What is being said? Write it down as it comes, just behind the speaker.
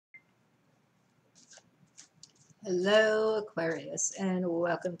Hello, Aquarius, and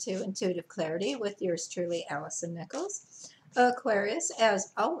welcome to Intuitive Clarity with yours truly, Allison Nichols. Aquarius,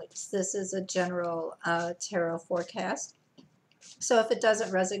 as always, this is a general tarot forecast. So if it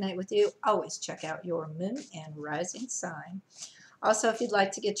doesn't resonate with you, always check out your moon and rising sign. Also, if you'd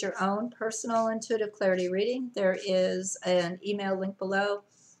like to get your own personal Intuitive Clarity reading, there is an email link below.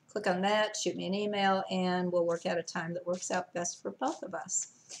 Click on that, shoot me an email, and we'll work out a time that works out best for both of us.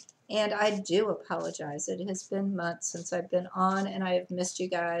 And I do apologize. It has been months since I've been on, and I have missed you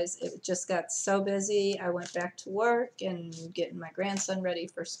guys. It just got so busy. I went back to work and getting my grandson ready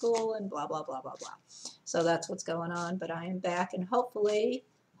for school and blah, blah, blah, blah, blah. So that's what's going on, but I am back, and hopefully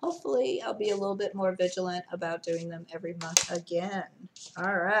I'll be a little bit more vigilant about doing them every month again.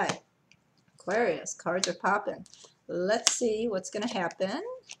 All right, Aquarius, cards are popping. Let's see what's going to happen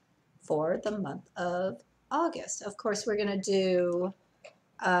for the month of August. Of course, we're going to do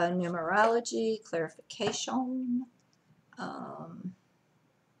numerology, clarification,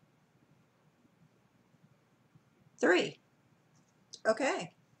 3.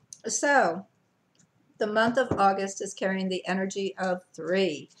 Okay, so the month of August is carrying the energy of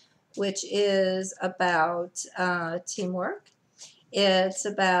 3, which is about teamwork. It's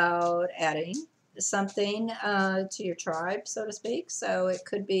about adding something to your tribe, so to speak. So it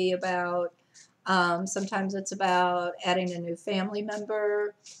could be about, sometimes it's about adding a new family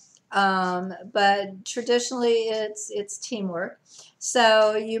member, but traditionally it's teamwork.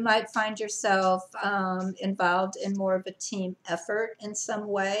 So you might find yourself involved in more of a team effort in some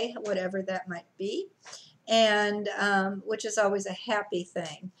way, whatever that might be, and which is always a happy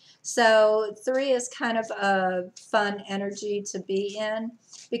thing. So 3 is kind of a fun energy to be in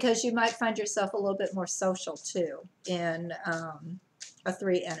because you might find yourself a little bit more social too in a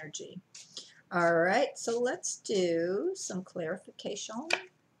 3 energy. All right, so let's do some clarification.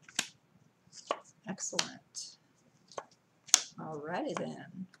 Excellent. All righty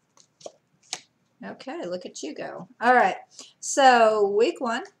then. Okay, look at you go. All right, so week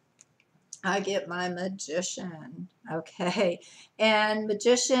 1, I get my Magician. Okay, and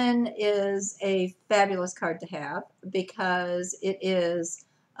Magician is a fabulous card to have because it is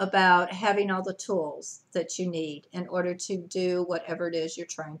about having all the tools that you need in order to do whatever it is you're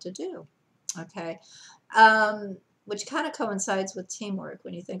trying to do. Okay, which kind of coincides with teamwork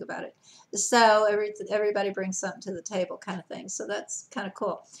when you think about it. So everybody brings something to the table kind of thing. So that's kind of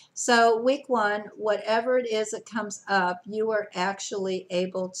cool. So week 1, whatever it is that comes up, you are actually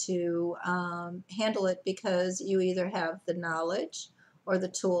able to handle it because you either have the knowledge or the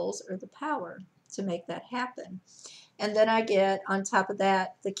tools or the power to make that happen. And then I get, on top of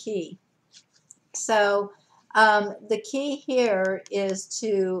that, the key. So the key here is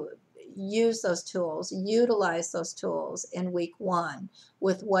to use those tools, utilize those tools in week 1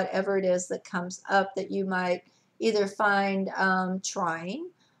 with whatever it is that comes up that you might either find trying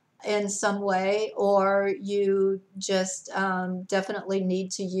in some way, or you just definitely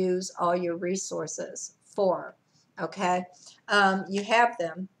need to use all your resources for. Okay, you have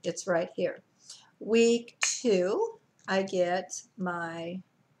them. It's right here. Week 2, I get my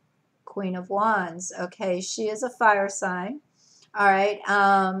Queen of Wands. Okay, she is a fire sign. All right,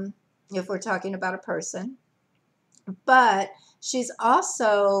 if we're talking about a person, but she's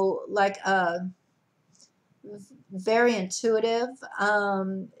also like a very intuitive.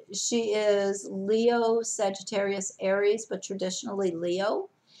 She is Leo, Sagittarius, Aries, but traditionally Leo.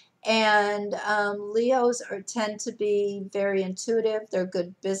 And Leos tend to be very intuitive. They're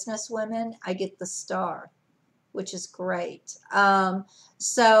good business women. I get the Star, which is great.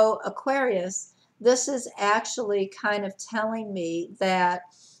 So Aquarius, this is actually kind of telling me that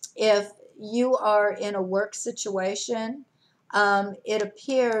if you are in a work situation, it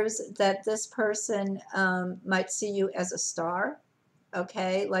appears that this person might see you as a star,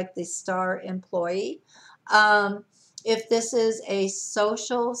 okay, like the star employee. If this is a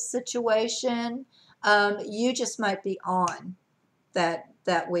social situation, you just might be on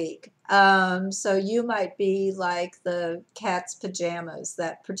that week. So you might be like the cat's pajamas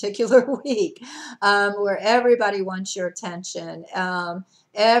that particular week, where everybody wants your attention.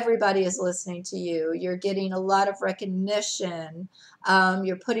 Everybody is listening to you. You're getting a lot of recognition.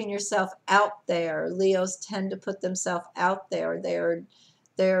 You're putting yourself out there. Leos tend to put themselves out there.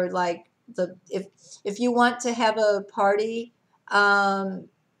 They're like if you want to have a party,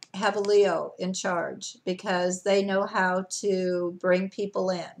 have a Leo in charge because they know how to bring people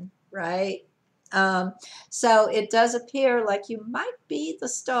in, right? So it does appear like you might be the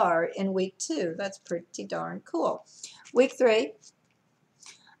star in week 2. That's pretty darn cool. Week 3,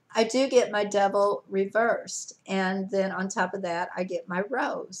 I do get my devil reversed. And then on top of that, I get my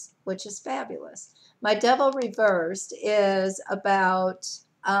rose, which is fabulous. My devil reversed is about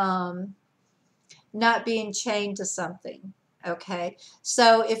not being chained to something. Okay.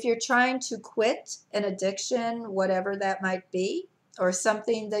 So if you're trying to quit an addiction, whatever that might be, or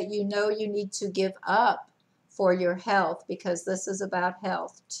something that you know you need to give up for your health, because this is about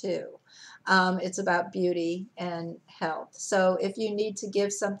health too. It's about beauty and health. So if you need to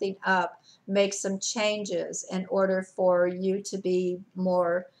give something up, make some changes in order for you to be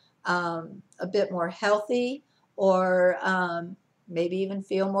more, a bit more healthy, or maybe even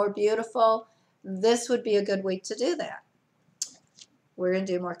feel more beautiful, this would be a good week to do that. We're going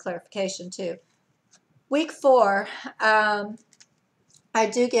to do more clarification too. Week 4, I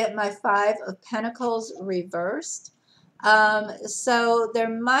do get my 5 of Pentacles reversed. So there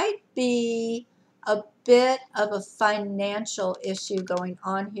might be a bit of a financial issue going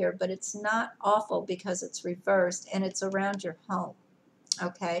on here, but it's not awful because it's reversed and it's around your home.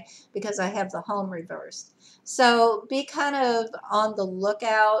 Okay, because I have the home reversed. So be kind of on the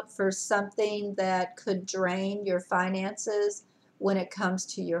lookout for something that could drain your finances when it comes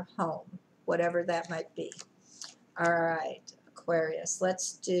to your home, whatever that might be. All right, Aquarius,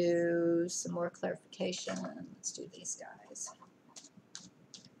 let's do some more clarification. Let's do these guys.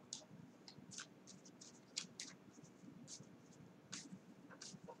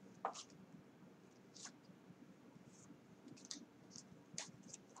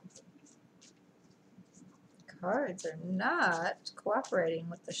 Cards are not cooperating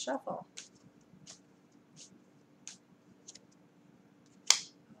with the shuffle.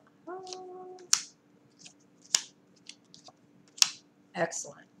 Oh.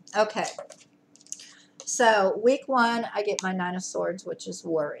 Excellent. Okay. So week 1, I get my 9 of Swords, which is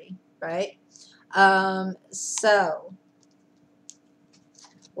worry, right? So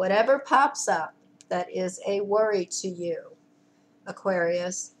whatever pops up that is a worry to you,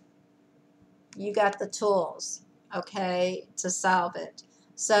 Aquarius, you got the tools, okay, to solve it.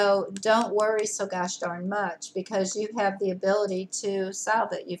 So don't worry so gosh darn much, because you have the ability to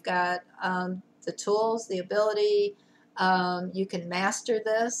solve it. You've got the tools, the ability. You can master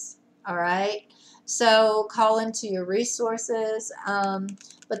this, all right? So call into your resources.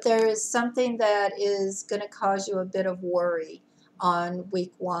 But there is something that is going to cause you a bit of worry on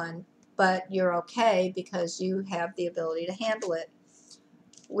week 1, but you're okay because you have the ability to handle it.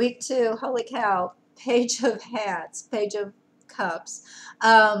 Week 2, holy cow, Page of Hats, Page of Cups.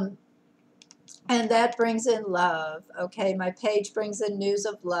 And that brings in love, okay? My page brings in news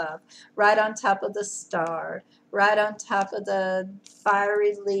of love, right on top of the star, right on top of the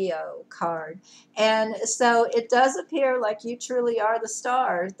fiery Leo card. And so it does appear like you truly are the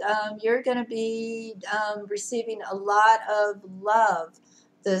star. You're going to be receiving a lot of love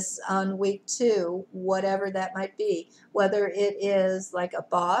this on week 2, whatever that might be, whether it is like a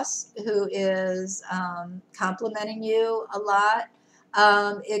boss who is complimenting you a lot.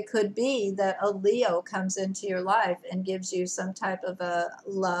 It could be that a Leo comes into your life and gives you some type of a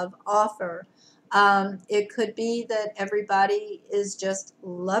love offer. It could be that everybody is just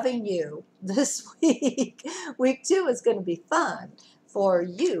loving you this week. Week 2 is going to be fun for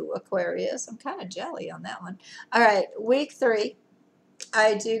you, Aquarius. I'm kind of jelly on that one. All right, week 3,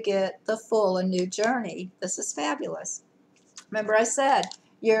 I do get the Fool, a new journey. This is fabulous. Remember I said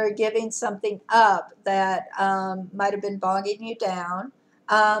you're giving something up that might have been bogging you down.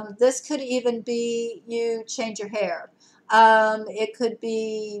 This could even be you change your hair. It could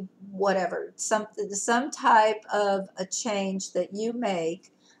be whatever, some type of a change that you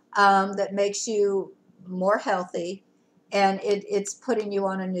make that makes you more healthy, and it's putting you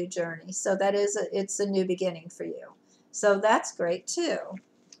on a new journey. So that is it's a new beginning for you. So that's great too.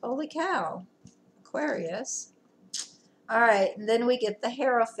 Holy cow, Aquarius. All right, and then we get the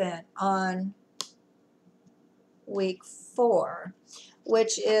Hierophant on week 4,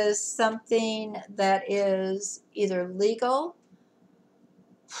 which is something that is either legal,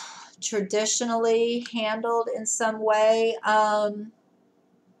 traditionally handled in some way, and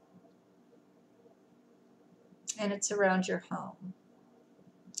it's around your home.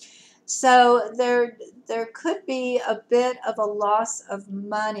 So there could be a bit of a loss of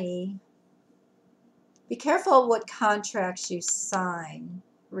money. Be careful what contracts you sign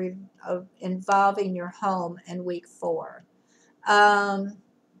involving your home in week 4.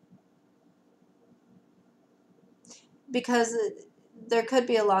 Because there could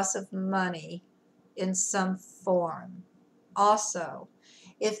be a loss of money in some form. Also,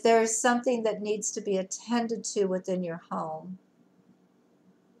 if there's something that needs to be attended to within your home,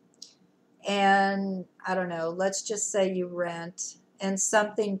 and I don't know, let's just say you rent and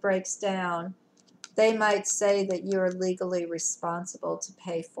something breaks down, they might say that you're legally responsible to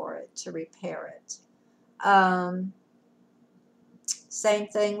pay for it, to repair it. Same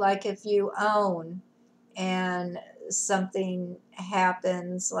thing like if you own and something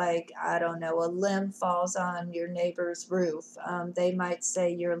happens, like, I don't know, a limb falls on your neighbor's roof, they might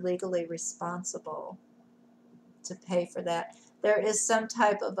say you're legally responsible to pay for that. There is some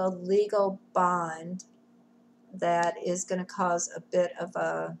type of a legal bond that is going to cause a bit of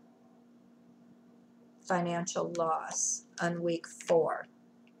a financial loss on week 4.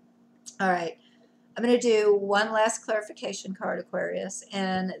 All right. I'm going to do one last clarification card, Aquarius,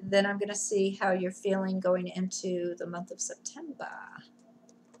 and then I'm going to see how you're feeling going into the month of September.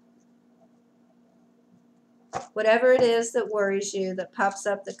 Whatever it is that worries you, that pops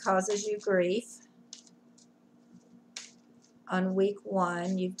up, that causes you grief on week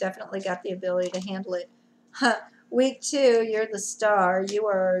 1, you've definitely got the ability to handle it. Week 2, you're the star. You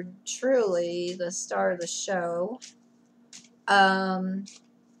are truly the star of the show.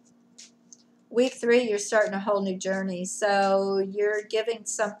 Week 3, you're starting a whole new journey. So you're giving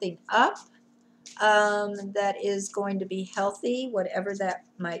something up that is going to be healthy, whatever that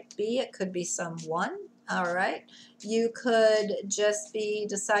might be. It could be someone. All right. You could just be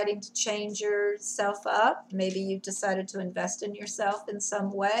deciding to change yourself up. Maybe you've decided to invest in yourself in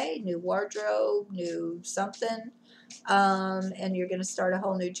some way, new wardrobe, new something, and you're going to start a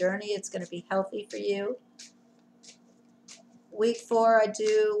whole new journey. It's going to be healthy for you. Week 4, I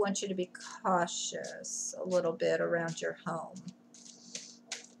do want you to be cautious a little bit around your home.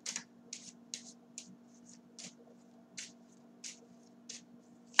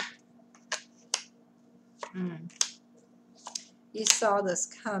 You saw this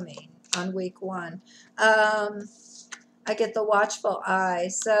coming on week 1. I get the watchful eye.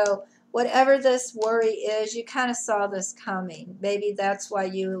 So whatever this worry is, you kind of saw this coming. Maybe that's why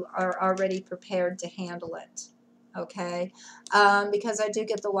you are already prepared to handle it. Okay? Because I do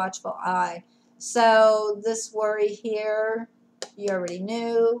get the watchful eye. So this worry here, you already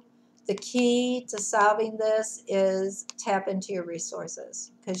knew. The key to solving this is tap into your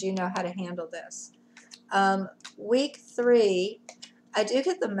resources, because you know how to handle this. Week 3, I do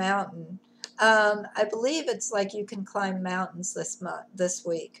get the mountain. I believe it's like you can climb mountains this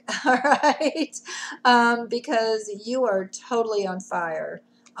week, all right? Because you are totally on fire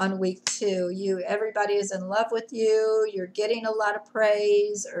on week 2. Everybody is in love with you. You're getting a lot of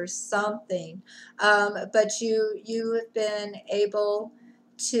praise or something, but you have been able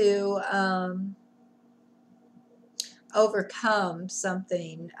to overcome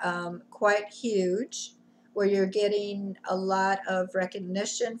something quite huge, where you're getting a lot of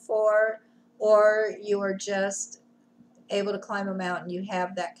recognition for, or you are just able to climb a mountain. You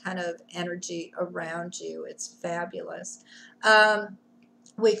have that kind of energy around you. It's fabulous.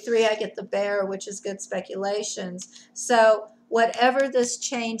 Week 3, I get the bear, which is good speculations. So whatever this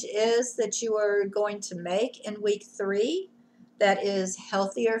change is that you are going to make in week 3 that is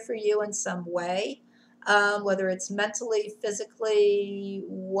healthier for you in some way, whether it's mentally, physically,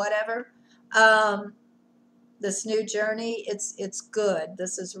 whatever, this new journey, it's good.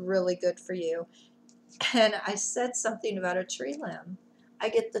 This is really good for you. And I said something about a tree limb. I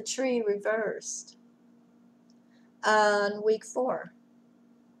get the tree reversed on week 4.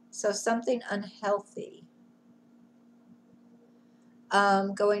 So something unhealthy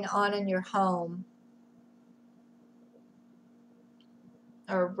going on in your home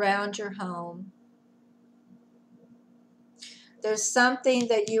or around your home. There's something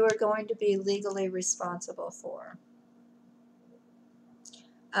that you are going to be legally responsible for.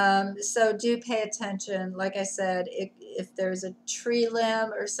 So do pay attention. Like I said, if there's a tree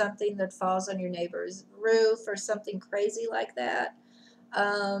limb or something that falls on your neighbor's roof or something crazy like that,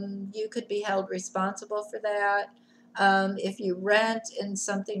 you could be held responsible for that. If you rent and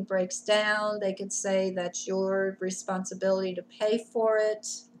something breaks down, they could say that's your responsibility to pay for it.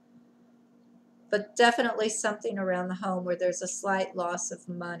 But definitely something around the home where there's a slight loss of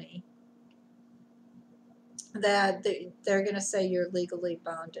money, that they're going to say you're legally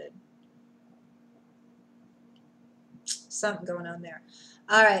bonded. Something going on there.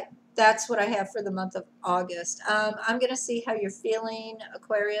 All right. That's what I have for the month of August. I'm going to see how you're feeling,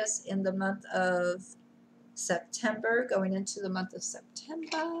 Aquarius, in the month of September, going into the month of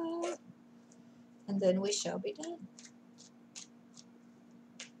September, and then we shall be done.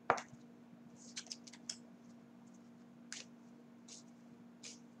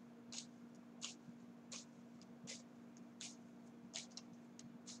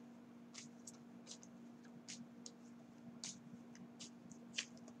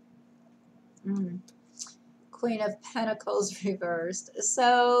 Queen of Pentacles reversed.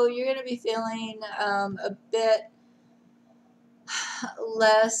 So you're going to be feeling a bit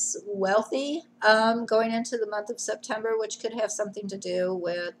less wealthy going into the month of September, which could have something to do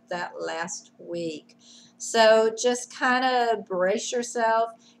with that last week. So just kind of brace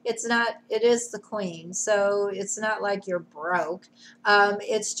yourself. It is the Queen, so it's not like you're broke.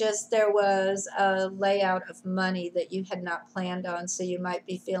 It's just there was a layout of money that you had not planned on, so you might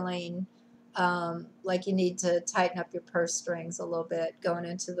be feeling like you need to tighten up your purse strings a little bit going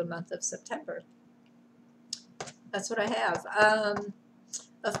into the month of September. That's what I have.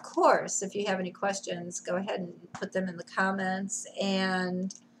 Of course, if you have any questions, go ahead and put them in the comments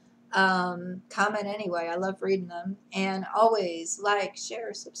and comment anyway. I love reading them. And always like,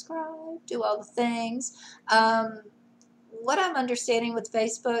 share, subscribe, do all the things. What I'm understanding with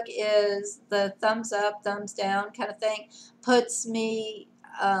Facebook is the thumbs up, thumbs down kind of thing puts me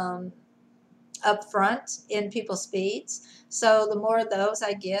up front in people's feeds. So the more of those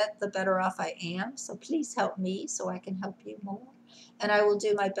I get, the better off I am. So please help me so I can help you more. And I will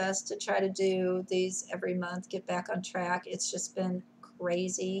do my best to try to do these every month, get back on track. It's just been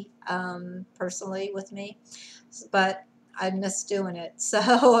crazy personally with me, but I miss doing it. So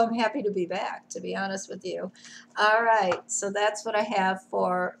I'm happy to be back, to be honest with you. All right, so that's what I have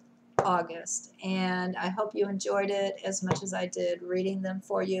for August, and I hope you enjoyed it as much as I did reading them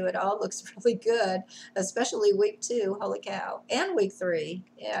for you. It all looks really good, especially week 2. Holy cow. And week 3.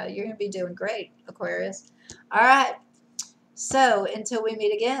 Yeah, you're going to be doing great, Aquarius. All right. So until we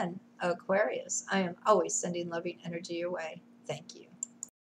meet again, Aquarius, I am always sending loving energy your way. Thank you.